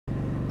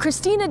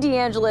Christina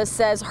DeAngelis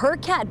says her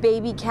cat,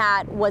 Baby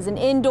Cat, was an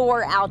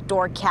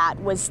indoor-outdoor cat,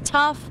 was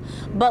tough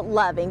but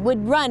loving,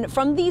 would run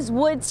from these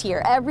woods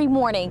here every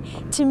morning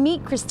to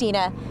meet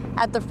Christina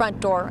at the front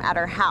door at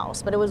her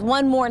house. But it was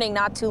one morning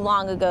not too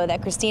long ago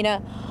that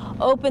Christina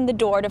opened the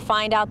door to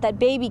find out that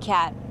Baby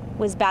Cat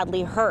was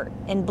badly hurt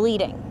and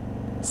bleeding.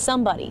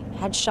 Somebody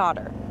had shot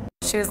her.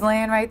 She was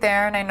laying right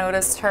there and I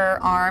noticed her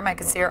arm. I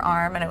could see her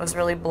arm and it was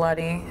really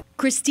bloody.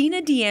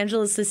 Christina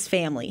DeAngelis'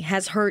 family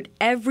has hurt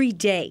every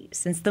day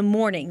since the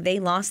morning they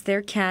lost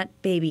their cat,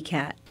 Baby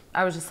Cat.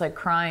 I was just like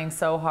crying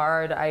so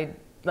hard. I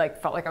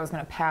felt like I was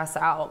gonna pass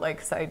out,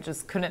 so I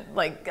just couldn't,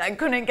 I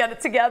couldn't get it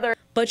together.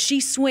 But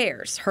she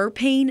swears her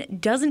pain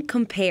doesn't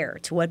compare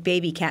to what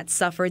Baby Cat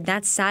suffered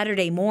that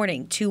Saturday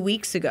morning 2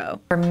 weeks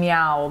ago. Her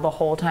meow the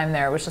whole time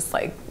there was just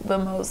the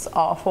most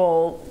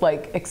awful,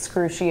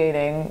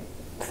 excruciating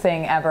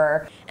thing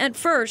ever. At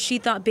first, she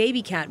thought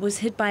Baby Cat was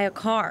hit by a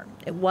car.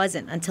 It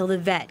wasn't until the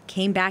vet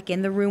came back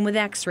in the room with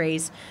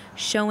x-rays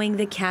showing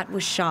the cat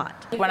was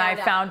shot. When I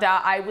found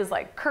out, I was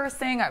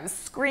cursing, I was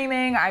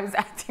screaming, I was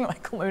acting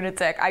like a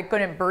lunatic. I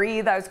couldn't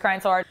breathe, I was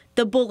crying so hard.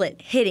 The bullet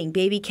hitting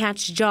Baby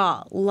Cat's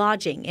jaw,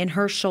 lodging in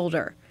her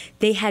shoulder.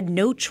 They had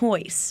no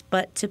choice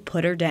but to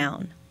put her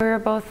down. We were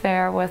both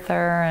there with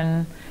her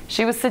and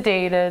she was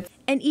sedated.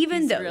 And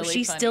even though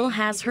she still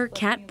has her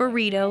cat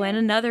Burrito and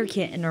another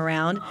kitten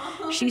around,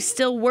 she's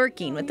still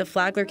working with the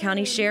Flagler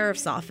County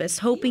Sheriff's Office,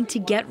 hoping to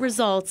get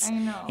results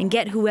and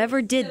get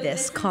whoever did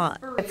this caught.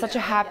 It's such a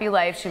happy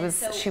life. She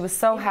was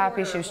so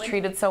happy. She was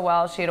treated so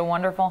well. She had a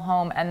wonderful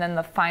home. And then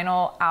the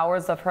final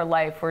hours of her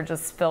life were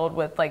just filled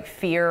with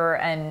fear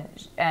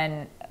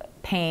and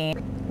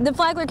pain. The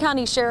Flagler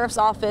County Sheriff's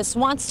Office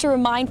wants to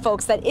remind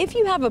folks that if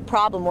you have a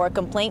problem or a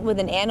complaint with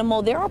an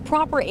animal, there are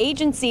proper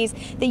agencies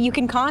that you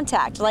can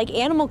contact, like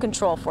animal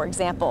control, for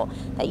example,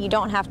 that you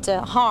don't have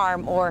to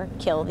harm or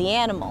kill the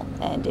animal.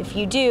 And if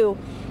you do,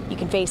 you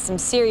can face some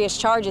serious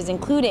charges,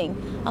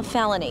 including a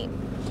felony.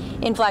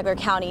 In Flagler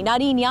County,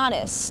 Nadine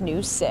Yanis,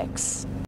 News 6.